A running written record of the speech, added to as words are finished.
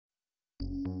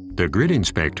The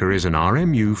Grid-Inspector is an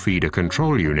RMU feeder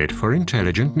control unit for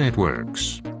intelligent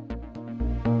networks.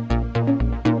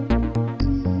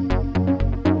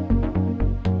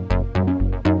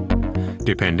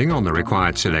 Depending on the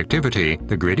required selectivity,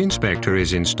 the Grid-Inspector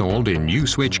is installed in new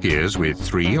switchgears with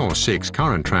 3 or 6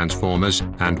 current transformers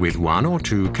and with 1 or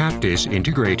 2 CAPDIS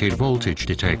integrated voltage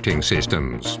detecting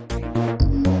systems.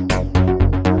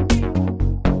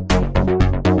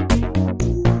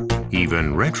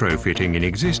 Even retrofitting in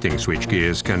existing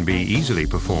switchgears can be easily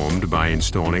performed by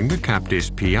installing the CAPDIS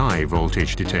PI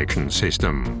voltage detection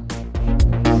system.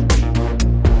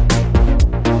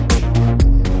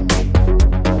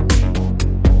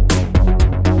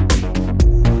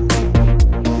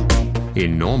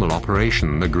 In normal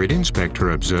operation, the Grid-Inspector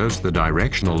observes the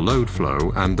directional load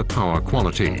flow and the power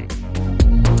quality.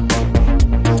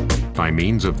 By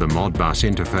means of the Modbus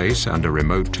interface and a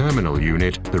remote terminal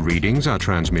unit, the readings are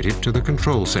transmitted to the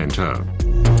control center.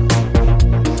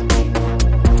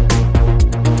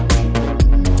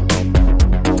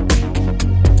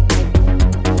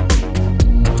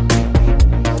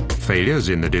 Failures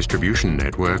in the distribution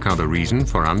network are the reason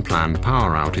for unplanned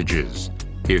power outages.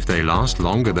 If they last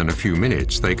longer than a few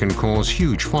minutes, they can cause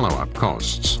huge follow-up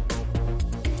costs.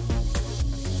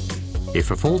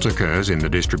 If a fault occurs in the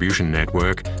distribution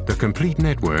network, the complete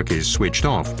network is switched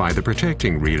off by the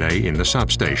protecting relay in the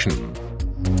substation.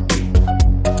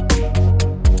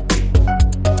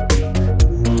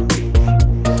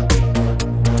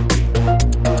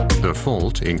 The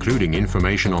fault, including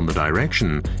information on the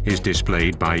direction, is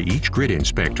displayed by each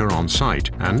Grid-Inspector on site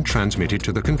and transmitted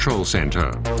to the control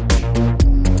center.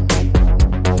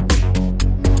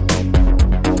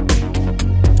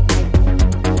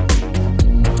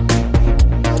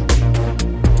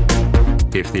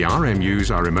 If the RMUs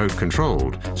are remote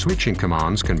controlled, switching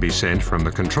commands can be sent from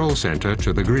the control center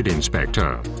to the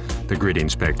Grid-Inspector. The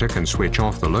Grid-Inspector can switch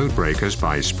off the load breakers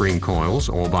by spring coils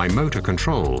or by motor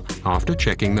control after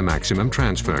checking the maximum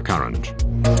transfer current.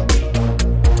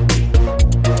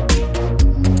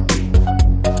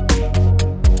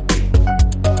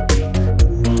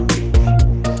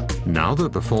 Now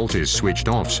that the fault is switched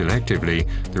off selectively,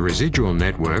 the residual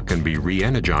network can be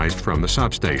re-energized from the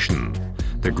substation.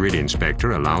 The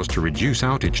Grid-Inspector allows to reduce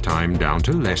outage time down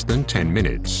to less than 10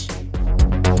 minutes.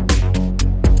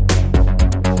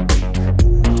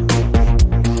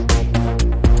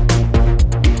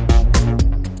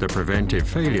 The preventive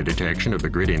failure detection of the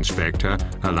Grid-Inspector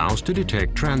allows to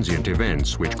detect transient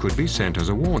events which could be sent as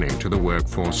a warning to the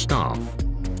workforce staff.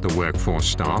 The workforce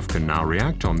staff can now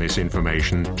react on this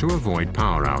information to avoid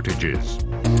power outages.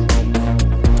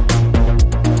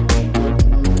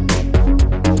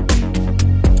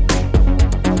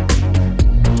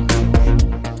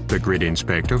 The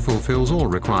Grid-Inspector fulfills all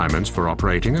requirements for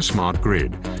operating a smart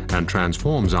grid and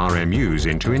transforms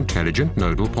RMUs into intelligent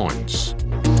nodal points.